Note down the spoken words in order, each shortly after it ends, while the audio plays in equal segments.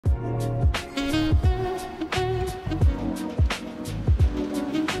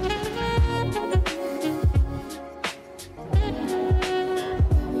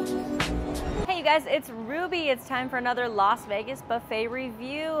guys, it's Ruby. It's time for another Las Vegas buffet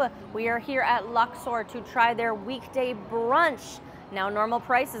review. We are here at Luxor to try their weekday brunch. Now, normal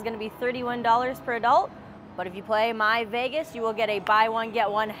price is going to be $31 per adult, but if you play My Vegas, you will get a buy one, get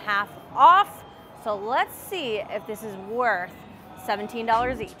one half off. So let's see if this is worth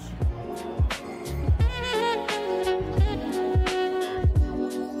 $17 each.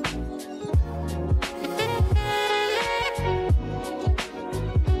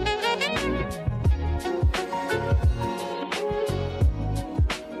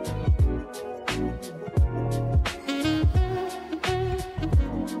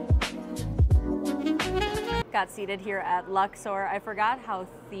 Got seated here at Luxor. I forgot how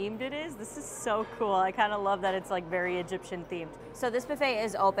themed it is. This is so cool. I kind of love that it's like very Egyptian themed. So this buffet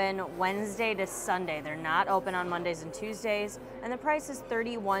is open Wednesday to Sunday. They're not open on Mondays and Tuesdays, and the price is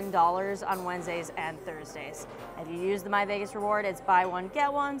 $31 on Wednesdays and Thursdays. If you use the My Vegas reward, it's buy one,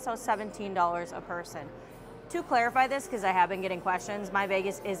 get one, so $17 a person. To clarify this, because I have been getting questions, My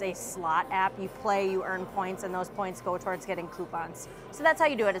Vegas is a slot app. You play, you earn points, and those points go towards getting coupons. So that's how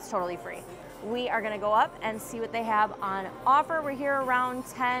you do it. It's totally free. We are gonna go up and see what they have on offer. We're here around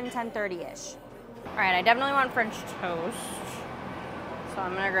 10:30-ish. All right, I definitely want French toast. So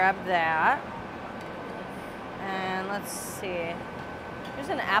I'm gonna grab that. And let's see. There's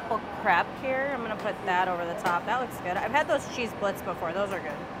an apple crepe here. I'm gonna put that over the top. That looks good. I've had those cheese blitz before. Those are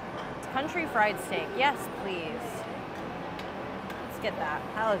good. Country fried steak. Yes, please. Let's get that.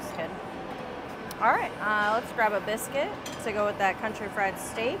 That looks good. All right, let's grab a biscuit to go with that country fried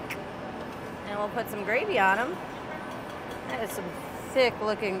steak. And we'll put some gravy on them. That is some thick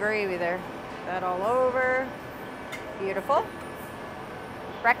looking gravy there. That all over. Beautiful.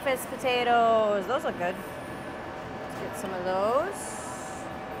 Breakfast potatoes. Those look good. Let's get some of those.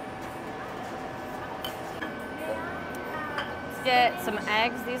 Let's get some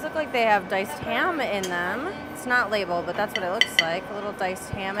eggs. These look like they have diced ham in them. It's not labeled, but that's what it looks like. A little diced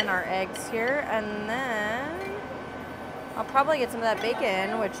ham in our eggs here. And then I'll probably get some of that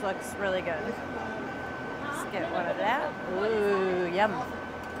bacon, which looks really good. Let's get one of that. Ooh, yum.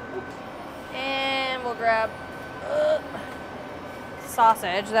 And we'll grab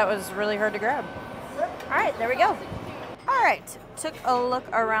sausage. That was really hard to grab. All right, there we go. All right, took a look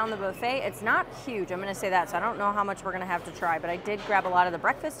around the buffet. It's not huge, I'm gonna say that, so I don't know how much we're gonna have to try, but I did grab a lot of the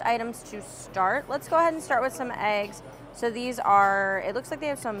breakfast items to start. Let's go ahead and start with some eggs. So these are, it looks like they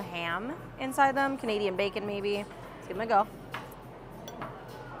have some ham inside them, Canadian bacon maybe. Give them a go.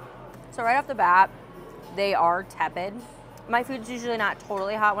 So right off the bat, they are tepid. My food's usually not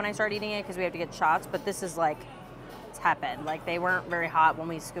totally hot when I start eating it because we have to get shots, but this is like tepid. Like they weren't very hot when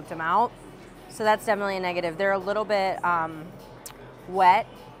we scooped them out. So that's definitely a negative. They're a little bit wet,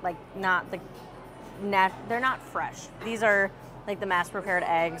 like not the, they're not fresh. These are like the mass prepared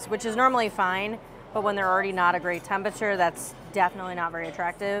eggs, which is normally fine, but when they're already not a great temperature, that's definitely not very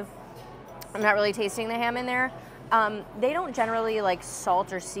attractive. I'm not really tasting the ham in there. They don't generally like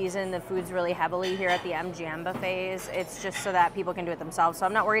salt or season the foods really heavily here at the MGM buffets. It's just so that people can do it themselves. So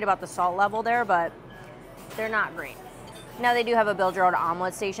I'm not worried about the salt level there, but they're not great. Now they do have a build your own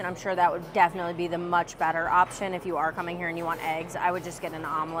omelet station. I'm sure that would definitely be the much better option if you are coming here and you want eggs. I would just get an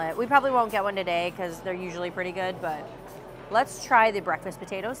omelet. We probably won't get one today because they're usually pretty good, but let's try the breakfast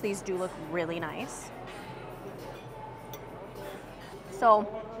potatoes. These do look really nice. So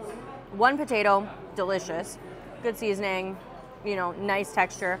one potato, delicious. Good seasoning, you know, nice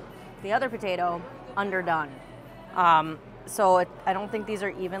texture. The other potato, underdone. I don't think these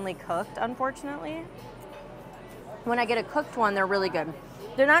are evenly cooked, unfortunately. When I get a cooked one, they're really good.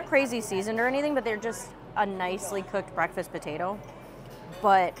 They're not crazy seasoned or anything, but they're just a nicely cooked breakfast potato.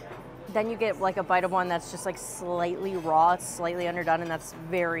 But then you get like a bite of one that's just like slightly raw, it's slightly underdone, and that's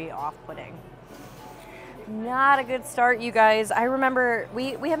very off-putting. Not a good start, you guys. I remember,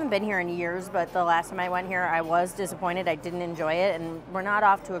 we haven't been here in years, but the last time I went here, I was disappointed. I didn't enjoy it, and we're not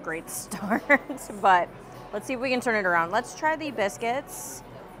off to a great start, but let's see if we can turn it around. Let's try the biscuits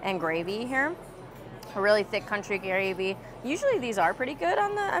and gravy here. A really thick country gravy. Usually these are pretty good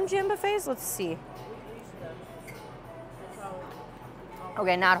on the MGM buffets. Let's see.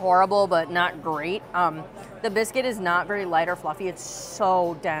 Okay, not horrible, but not great. The biscuit is not very light or fluffy. It's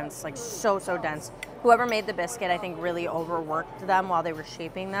so dense, like so dense. Whoever made the biscuit, I think, really overworked them while they were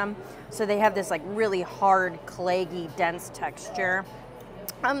shaping them. So they have this like really hard, clayey, dense texture.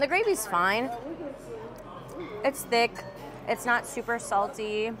 The gravy's fine. It's thick. It's not super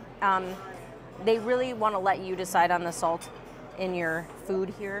salty. They really want to let you decide on the salt in your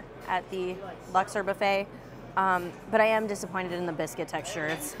food here at the Luxor buffet. But I am disappointed in the biscuit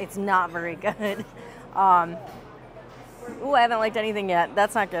texture. It's not very good. Ooh, I haven't liked anything yet.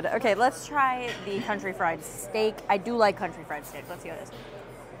 That's not good. Okay, let's try the country fried steak. I do like country fried steak. Let's see what it is.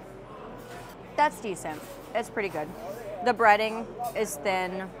 That's decent. It's pretty good. The breading is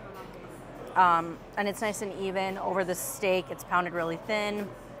thin, and it's nice and even over the steak. It's pounded really thin.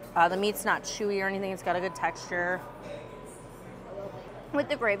 The meat's not chewy or anything. It's got a good texture. With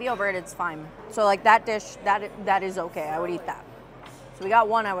the gravy over it, it's fine. So like that dish, that is okay. I would eat that. So we got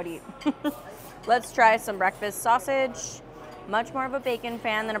one I would eat. Let's try some breakfast sausage. Much more of a bacon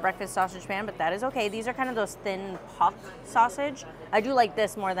fan than a breakfast sausage fan, but that is okay. These are kind of those thin puck sausage. I do like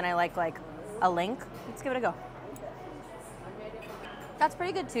this more than I like a link. Let's give it a go. That's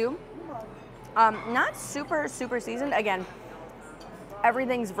pretty good too. Not super seasoned. Again,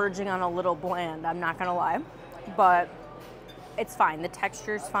 everything's verging on a little bland, I'm not gonna lie, but it's fine. The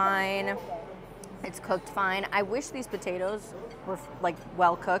texture's fine. It's cooked fine. I wish these potatoes were like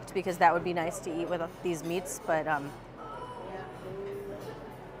well cooked because that would be nice to eat with these meats, but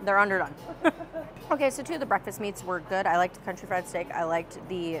they're underdone. Okay, so two of the breakfast meats were good. I liked the country fried steak. I liked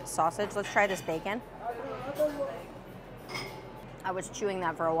the sausage. Let's try this bacon. I was chewing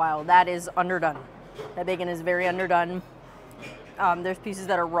that for a while. That is underdone. That bacon is very underdone. There's pieces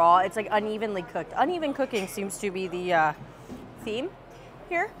that are raw. It's like unevenly cooked. Uneven cooking seems to be the theme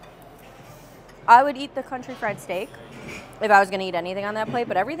here. I would eat the country fried steak if I was gonna eat anything on that plate,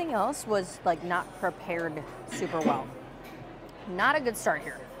 but everything else was like not prepared super well. Not a good start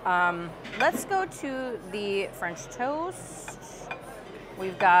here. Let's go to the French toast.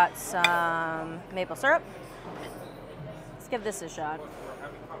 We've got some maple syrup. Let's give this a shot.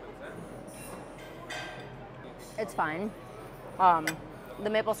 It's fine. The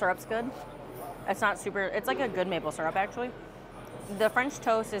maple syrup's good. It's not super, it's like a good maple syrup actually. The French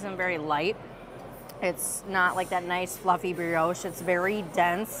toast isn't very light. It's not like that nice fluffy brioche. It's very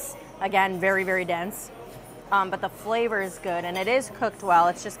dense. Again, very dense. But the flavor is good and it is cooked well.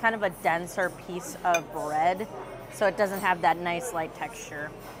 It's just kind of a denser piece of bread, so it doesn't have that nice light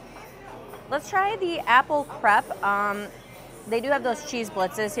texture. Let's try the apple crepe. They do have those cheese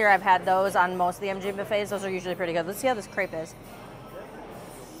blitzes here. I've had those on most of the MG buffets. Those are usually pretty good. Let's see how this crepe is.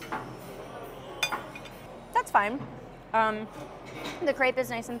 That's fine. The crepe is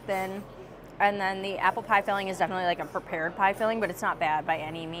nice and thin. And then the apple pie filling is definitely like a prepared pie filling, but it's not bad by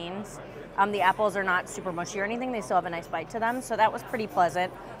any means. The apples are not super mushy or anything. They still have a nice bite to them, so that was pretty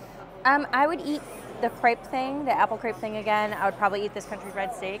pleasant. I would eat the crepe thing, the apple crepe thing again. I would probably eat this country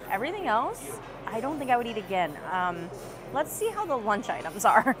fried steak. Everything else, I don't think I would eat again. Let's see how the lunch items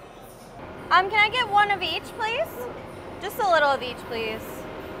are. Can I get one of each, please? Just a little of each, please.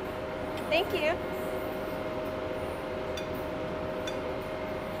 Thank you.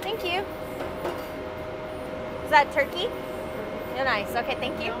 Thank you. Is that turkey? Oh, nice. Okay,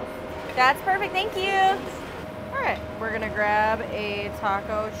 thank you. That's perfect. Thank you. All right, we're gonna grab a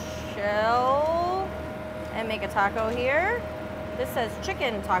taco shell and make a taco here. This says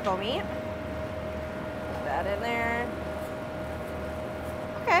chicken taco meat. Put that in there.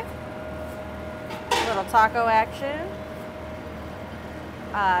 Okay. Little taco action.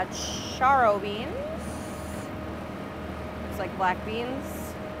 Charro beans. Looks like black beans.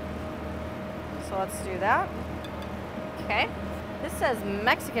 So let's do that. Okay. This says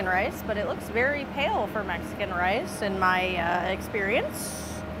Mexican rice, but it looks very pale for Mexican rice in my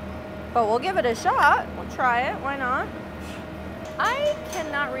experience. But we'll give it a shot. We'll try it. Why not? I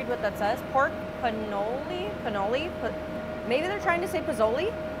cannot read what that says. Pork panoli? Maybe they're trying to say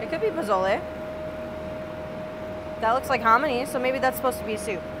pozzoli? It could be pozzoli. That looks like hominy, so maybe that's supposed to be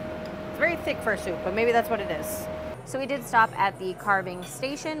soup. It's very thick for a soup, but maybe that's what it is. So we did stop at the carving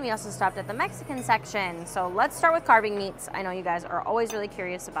station. We also stopped at the Mexican section. So let's start with carving meats. I know you guys are always really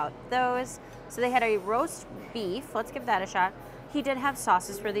curious about those. So they had a roast beef. Let's give that a shot. He did have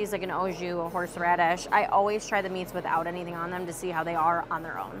sauces for these, like an au jus, a horseradish. I always try the meats without anything on them to see how they are on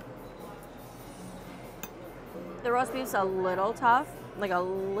their own. The roast beef's a little tough, like a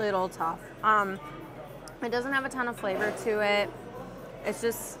little tough. It doesn't have a ton of flavor to it. It's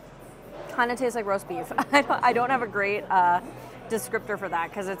just kind of tastes like roast beef. I don't have a great descriptor for that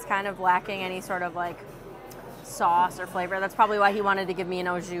because it's kind of lacking any sort of like sauce or flavor. That's probably why he wanted to give me an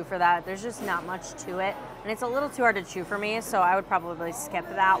au jus for that. There's just not much to it, and it's a little too hard to chew for me, so I would probably skip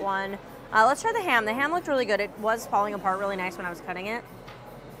that one. Let's try the ham. The ham looked really good. It was falling apart really nice when I was cutting it.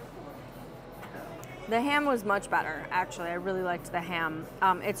 The ham was much better, actually. I really liked the ham.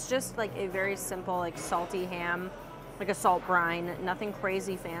 It's just like a very simple, like salty ham, like a salt brine. Nothing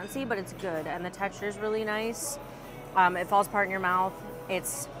crazy fancy, but it's good, and the texture is really nice. It falls apart in your mouth.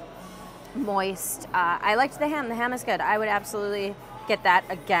 It's moist. I liked the ham. The ham is good. I would absolutely get that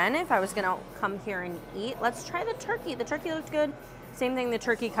again if I was gonna come here and eat. Let's try the turkey. The turkey looked good. Same thing, the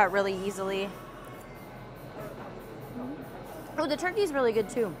turkey cut really easily. Oh, the turkey's really good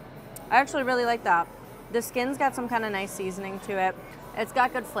too. I actually really like that. The skin's got some kind of nice seasoning to it. It's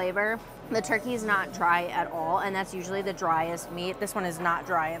got good flavor. The turkey's not dry at all, and that's usually the driest meat. This one is not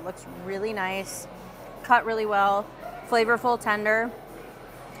dry. It looks really nice, cut really well, flavorful, tender.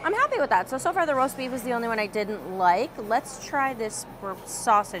 I'm happy with that. So far the roast beef is the only one I didn't like. Let's try this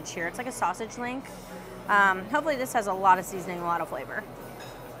sausage here. It's like a sausage link. Hopefully this has a lot of seasoning, a lot of flavor.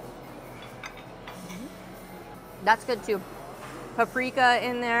 That's good too. Paprika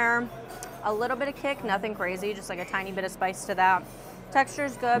in there, a little bit of kick, nothing crazy, just like a tiny bit of spice to that.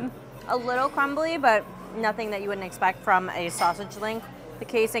 Texture's good, a little crumbly, but nothing that you wouldn't expect from a sausage link. The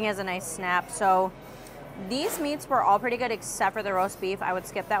casing has a nice snap, so these meats were all pretty good except for the roast beef. I would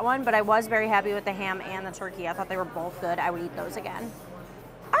skip that one, but I was very happy with the ham and the turkey. I thought they were both good. I would eat those again.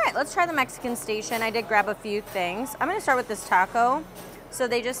 All right, let's try the Mexican station. I did grab a few things. I'm gonna start with this taco. So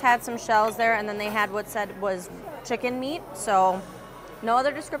they just had some shells there, and then they had what said was chicken meat. So no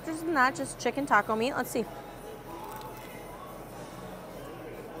other descriptors than that, just chicken taco meat. Let's see.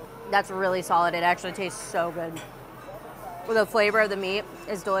 That's really solid. It actually tastes so good. The flavor of the meat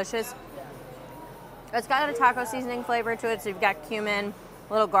is delicious. It's got a taco seasoning flavor to it, so you've got cumin,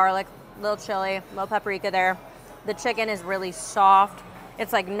 a little garlic, a little chili, a little paprika there. The chicken is really soft.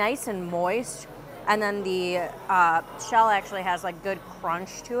 It's like nice and moist. And then the shell actually has like good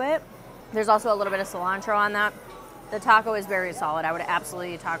crunch to it. There's also a little bit of cilantro on that. The taco is very solid. I would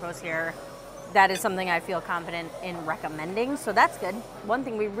absolutely eat tacos here. That is something I feel confident in recommending, so that's good. One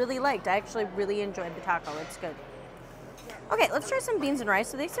thing we really liked, I actually really enjoyed the taco. It's good. Okay, let's try some beans and rice.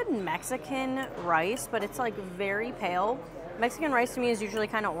 So they said Mexican rice, but it's like very pale. Mexican rice to me is usually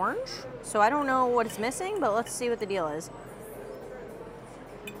kind of orange, so I don't know what it's missing, but let's see what the deal is.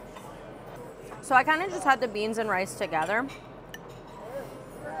 So I kind of just had the beans and rice together.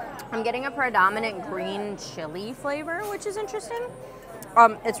 I'm getting a predominant green chili flavor, which is interesting.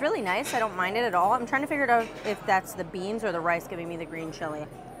 It's really nice. I don't mind it at all. I'm trying to figure out if that's the beans or the rice giving me the green chili.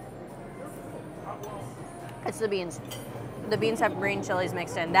 It's the beans. The beans have green chilies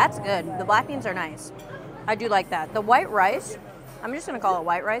mixed in. That's good. The black beans are nice. I do like that. The white rice, I'm just going to call it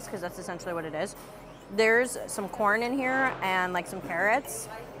white rice because that's essentially what it is. There's some corn in here and like some carrots,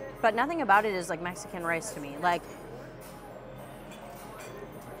 but nothing about it is like Mexican rice to me. Like,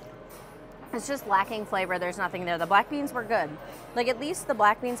 it's just lacking flavor. There's nothing there. The black beans were good. Like, at least the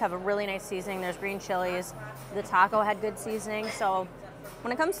black beans have a really nice seasoning. There's green chilies. The taco had good seasoning. So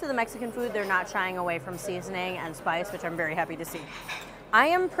when it comes to the Mexican food, they're not shying away from seasoning and spice, which I'm very happy to see. I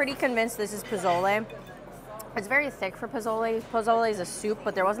am pretty convinced this is pozole. It's very thick for pozole. Pozole is a soup,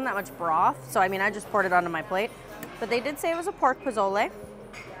 but there wasn't that much broth. So, I mean, I just poured it onto my plate. But they did say it was a pork pozole.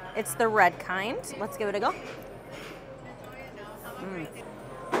 It's the red kind. Let's give it a go.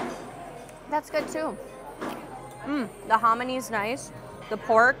 That's good too. The hominy is nice. The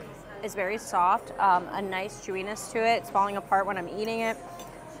pork is very soft, a nice chewiness to it. It's falling apart when I'm eating it.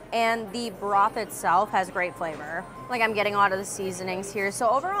 And the broth itself has great flavor. Like, I'm getting a lot of the seasonings here. So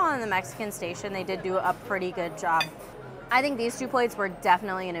overall on the Mexican station, they did do a pretty good job. I think these two plates were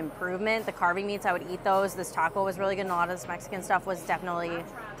definitely an improvement. The carving meats, I would eat those. This taco was really good, and a lot of this Mexican stuff was definitely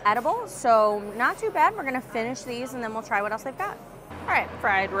edible. So not too bad. We're gonna finish these and then we'll try what else they've got. All right,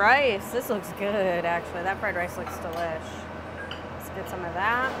 fried rice. This looks good, actually. That fried rice looks delish. Let's get some of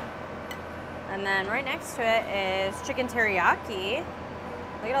that. And then right next to it is chicken teriyaki.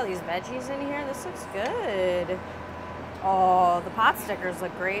 Look at all these veggies in here. This looks good. Oh, the pot stickers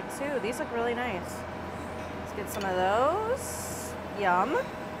look great too. These look really nice. Let's get some of those. Yum.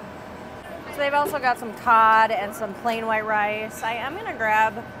 So they've also got some cod and some plain white rice. I am gonna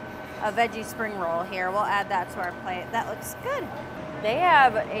grab a veggie spring roll here. We'll add that to our plate. That looks good. They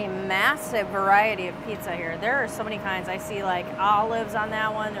have a massive variety of pizza here. There are so many kinds. I see like olives on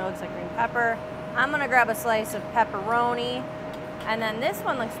that one. There looks like green pepper. I'm gonna grab a slice of pepperoni. And then this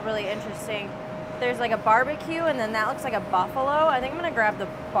one looks really interesting. There's like a barbecue, and then that looks like a buffalo. I think I'm gonna grab the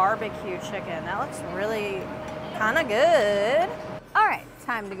barbecue chicken. That looks really kind of good. All right,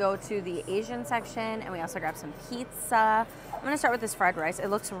 time to go to the Asian section, and we also grab some pizza. I'm gonna start with this fried rice. It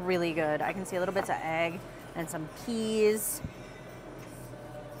looks really good. I can see a little bits of egg and some peas.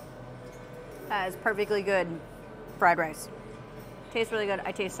 That is perfectly good fried rice. Tastes really good.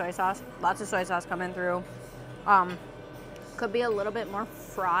 I taste soy sauce. Lots of soy sauce coming through. Could be a little bit more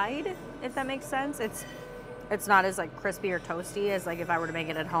fried, if that makes sense. It's not as like crispy or toasty as like if I were to make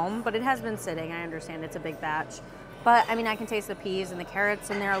it at home, but it has been sitting. I understand it's a big batch. But I mean, I can taste the peas and the carrots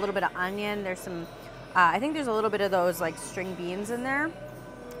in there, a little bit of onion. There's some I think there's a little bit of those like string beans in there.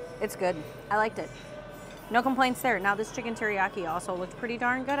 It's good. I liked it. No complaints there. Now this chicken teriyaki also looked pretty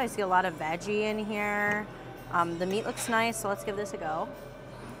darn good. I see a lot of veggie in here. The meat looks nice, so let's give this a go.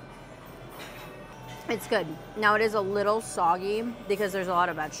 It's good. Now it is a little soggy because there's a lot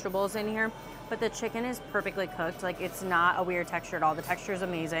of vegetables in here, but the chicken is perfectly cooked. Like, it's not a weird texture at all. The texture is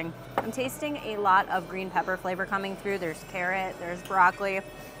amazing. I'm tasting a lot of green pepper flavor coming through. There's carrot, there's broccoli.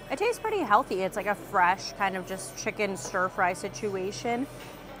 It tastes pretty healthy. It's like a fresh kind of just chicken stir fry situation.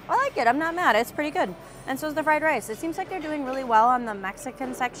 I like it. I'm not mad. It's pretty good. And so is the fried rice. It seems like they're doing really well on the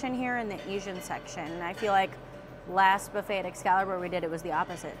Mexican section here and the Asian section. And I feel like last buffet at Excalibur we did, it was the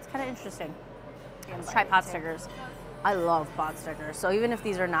opposite. It's kind of interesting. Let's try pot stickers. I love pot stickers. So even if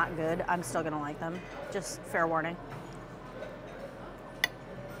these are not good, I'm still going to like them. Just fair warning.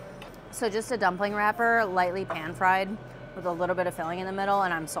 So just a dumpling wrapper, lightly pan fried with a little bit of filling in the middle,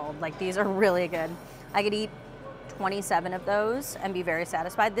 and I'm sold. Like, these are really good. I could eat 27 of those and be very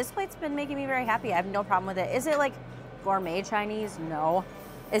satisfied. This plate's been making me very happy. I have no problem with it. Is it like gourmet Chinese? No.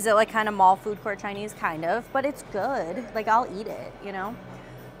 Is it like kind of mall food court Chinese? Kind of, but it's good. Like, I'll eat it, you know?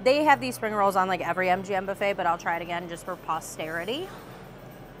 They have these spring rolls on like every MGM buffet, but I'll try it again just for posterity.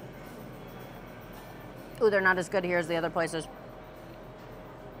 Ooh, they're not as good here as the other places.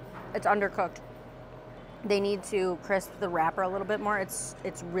 It's undercooked. They need to crisp the wrapper a little bit more. It's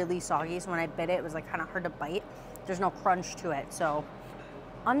really soggy, so when I bit it, it was like kind of hard to bite. There's no crunch to it, so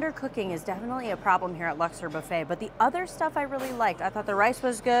undercooking is definitely a problem here at Luxor Buffet, but the other stuff I really liked. I thought the rice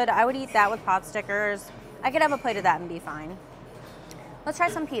was good. I would eat that with pot stickers. I could have a plate of that and be fine. Let's try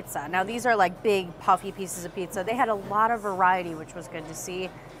some pizza. Now these are like big puffy pieces of pizza. They had a lot of variety, which was good to see.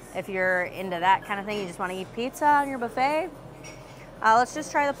 If you're into that kind of thing, you just want to eat pizza on your buffet. Let's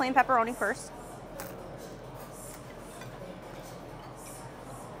just try the plain pepperoni first.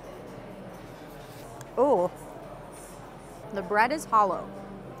 Ooh, the bread is hollow.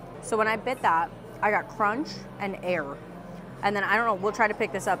 So when I bit that, I got crunch and air. And then I don't know, we'll try to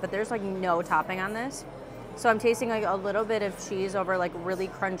pick this up, but there's like no topping on this. So I'm tasting like a little bit of cheese over like really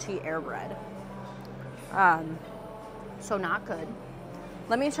crunchy air bread. So not good.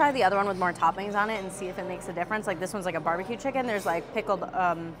 Let me try the other one with more toppings on it and see if it makes a difference. Like this one's like a barbecue chicken. There's like pickled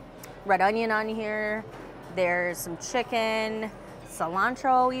red onion on here. There's some chicken,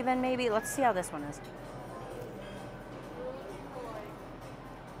 cilantro even maybe. Let's see how this one is.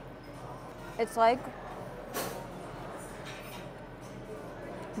 It's like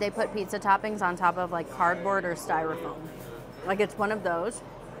they put pizza toppings on top of like cardboard or styrofoam. Like it's one of those.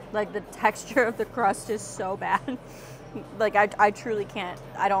 Like the texture of the crust is so bad. Like I truly can't,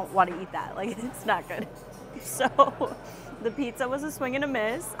 I don't want to eat that. Like it's not good. So the pizza was a swing and a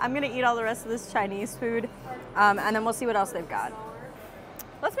miss. I'm gonna eat all the rest of this Chinese food and then we'll see what else they've got.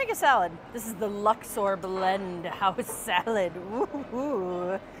 Let's make a salad. This is the Luxor Blend House Salad.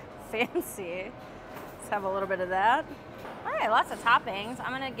 Ooh, fancy. Let's have a little bit of that. All right, lots of toppings.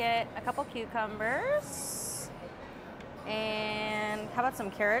 I'm gonna get a couple cucumbers. And how about some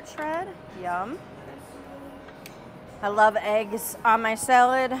carrot shred? Yum. I love eggs on my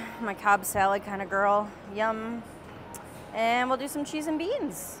salad. I'm a Cobb salad kind of girl. Yum. And we'll do some cheese and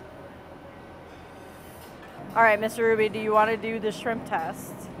beans. All right, Mr. Ruby, do you want to do the shrimp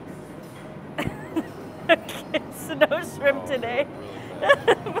test? Okay, so no shrimp today.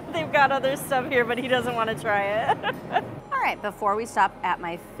 They've got other stuff here, but he doesn't want to try it. All right, before we stop at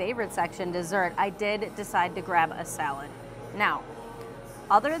my favorite section, dessert, I did decide to grab a salad. Now,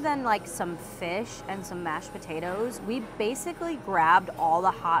 other than like some fish and some mashed potatoes, we basically grabbed all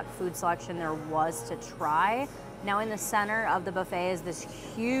the hot food selection there was to try. Now in the center of the buffet is this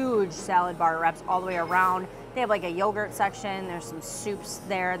huge salad bar, wraps all the way around. They have like a yogurt section, there's some soups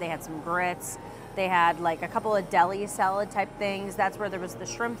there, they had some grits. They had like a couple of deli salad type things. That's where there was the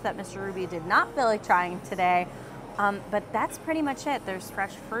shrimp that Mr. Ruby did not feel like trying today. But that's pretty much it. There's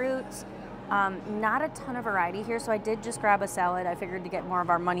fresh fruit, not a ton of variety here. So I did just grab a salad. I figured to get more of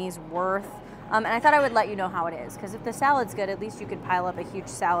our money's worth. And I thought I would let you know how it is. Because if the salad's good, at least you could pile up a huge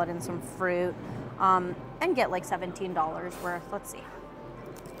salad and some fruit and get like $17 worth. Let's see.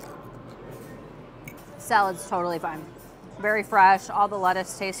 Salad's totally fine. Very fresh, all the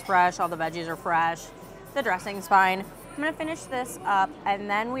lettuce tastes fresh, all the veggies are fresh, the dressing's fine. I'm gonna finish this up and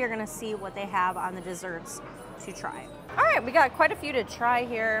then we are gonna see what they have on the desserts to try. All right, we got quite a few to try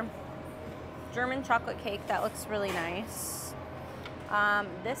here. German chocolate cake, that looks really nice.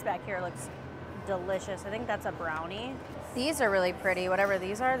 This back here looks delicious. I think that's a brownie. These are really pretty, whatever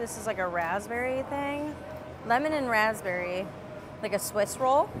these are. This is like a raspberry thing. Lemon and raspberry, like a Swiss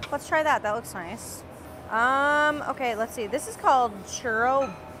roll. Let's try that, that looks nice. Okay, let's see. This is called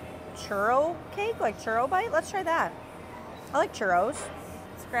churro churro cake, like churro bite. Let's try that. I like churros.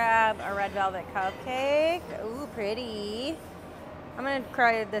 Let's grab a red velvet cupcake. Ooh, pretty. I'm gonna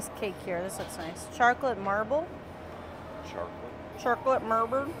try this cake here. This looks nice. Chocolate marble. Chocolate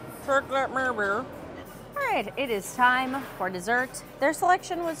marble. Chocolate marble. All right, it is time for dessert. Their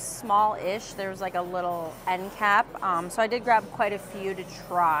selection was small-ish. There was like a little end cap, so I did grab quite a few to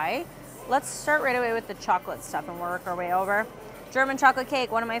try. Let's start right away with the chocolate stuff and work our way over. German chocolate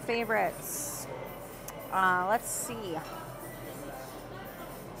cake, one of my favorites. Let's see.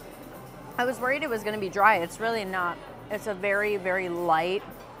 I was worried it was gonna be dry. It's really not. It's a very, very light,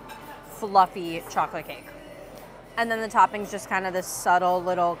 fluffy chocolate cake. And then the topping's just kind of this subtle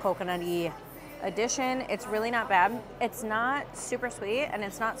little coconutty addition. It's really not bad. It's not super sweet and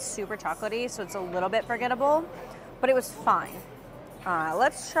it's not super chocolatey, so it's a little bit forgettable, but it was fine.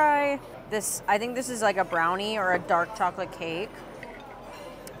 Let's try this. I think this is like a brownie or a dark chocolate cake.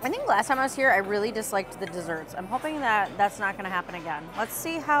 I think last time I was here, I really disliked the desserts. I'm hoping that that's not gonna happen again. Let's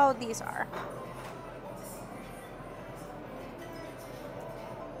see how these are.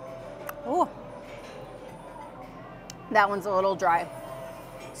 Oh, that one's a little dry.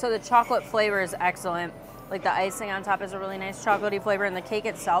 So the chocolate flavor is excellent. Like the icing on top is a really nice chocolatey flavor, and the cake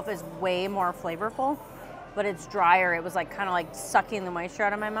itself is way more flavorful, but it's drier. It was like kind of like sucking the moisture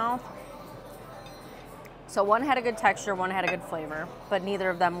out of my mouth. So one had a good texture, one had a good flavor, but neither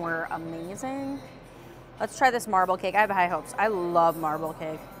of them were amazing. Let's try this marble cake. I have high hopes. I love marble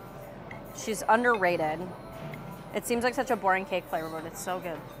cake. She's underrated. It seems like such a boring cake flavor, but it's so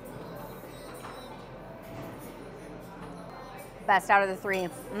good. Best out of the three.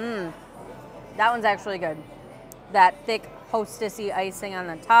 That one's actually good. That thick hostessy icing on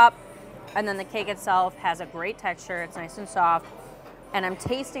the top, and then the cake itself has a great texture. It's nice and soft, and I'm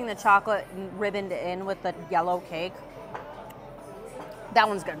tasting the chocolate ribboned in with the yellow cake. That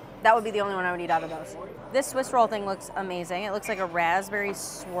one's good. That would be the only one I would eat out of those. This Swiss roll thing looks amazing. It looks like a raspberry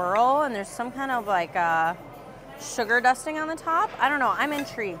swirl, and there's some kind of like sugar dusting on the top. I don't know. I'm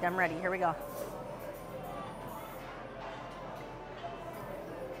intrigued. I'm ready. Here we go.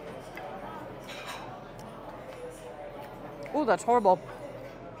 Ooh, that's horrible.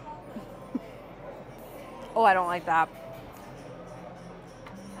 Oh, I don't like that.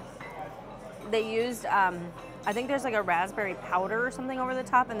 They used, I think there's like a raspberry powder or something over the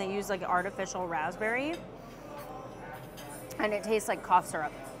top, and they used like artificial raspberry. And it tastes like cough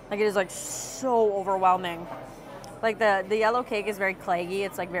syrup. Like it is like so overwhelming. Like the yellow cake is very claggy.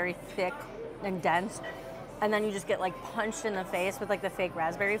 It's like very thick and dense. And then you just get like punched in the face with like the fake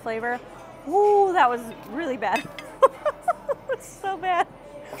raspberry flavor. Ooh, that was really bad. It's so bad.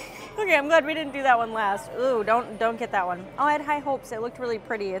 Okay, I'm glad we didn't do that one last. Ooh, don't get that one. Oh, I had high hopes. It looked really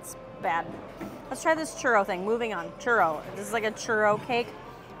pretty. It's bad. Let's try this churro thing. Moving on. Churro. This is like a churro cake.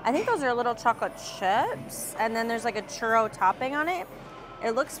 I think those are little chocolate chips, and then there's like a churro topping on it.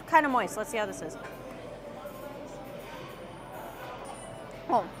 It looks kind of moist. Let's see how this is.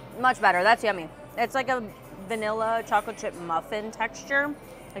 Oh, much better. That's yummy. It's like a vanilla chocolate chip muffin texture,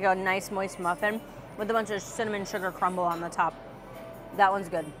 like a nice moist muffin with a bunch of cinnamon sugar crumble on the top. That one's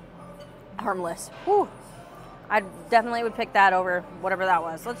good. Harmless. Whew. I definitely would pick that over whatever that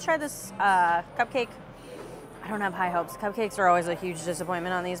was. Let's try this cupcake. I don't have high hopes. Cupcakes are always a huge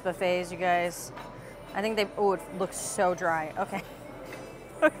disappointment on these buffets, you guys. I think they, oh, it looks so dry. Okay.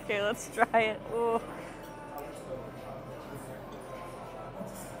 Okay, let's try it. Ooh.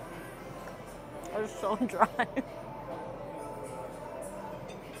 It's so dry.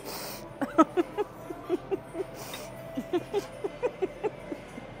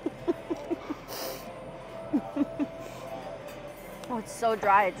 Oh, it's so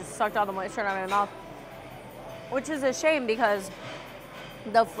dry. It just sucked all the moisture out of my mouth, which is a shame because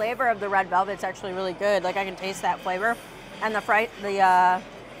the flavor of the red velvet's actually really good. Like I can taste that flavor, and the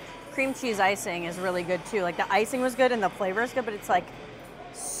cream cheese icing is really good too. Like the icing was good and the flavor is good, but it's like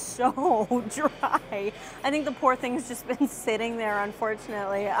so dry. I think the poor thing's just been sitting there,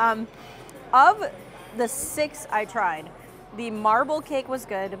 unfortunately. Of the 6 I tried, the marble cake was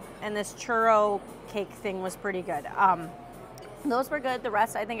good, and this churro cake thing was pretty good. Those were good. The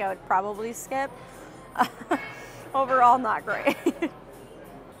rest I think I would probably skip. Overall, not great.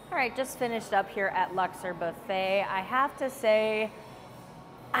 All right, just finished up here at Luxor Buffet. I have to say,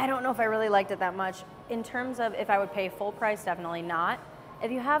 I don't know if I really liked it that much. In terms of if I would pay full price, definitely not.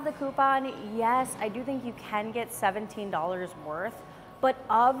 If you have the coupon, yes, I do think you can get $17 worth. But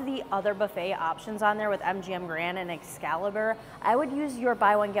of the other buffet options on there with MGM Grand and Excalibur, I would use your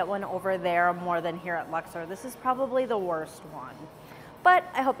buy one, get one over there more than here at Luxor. This is probably the worst one. But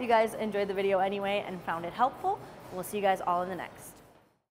I hope you guys enjoyed the video anyway and found it helpful. We'll see you guys all in the next.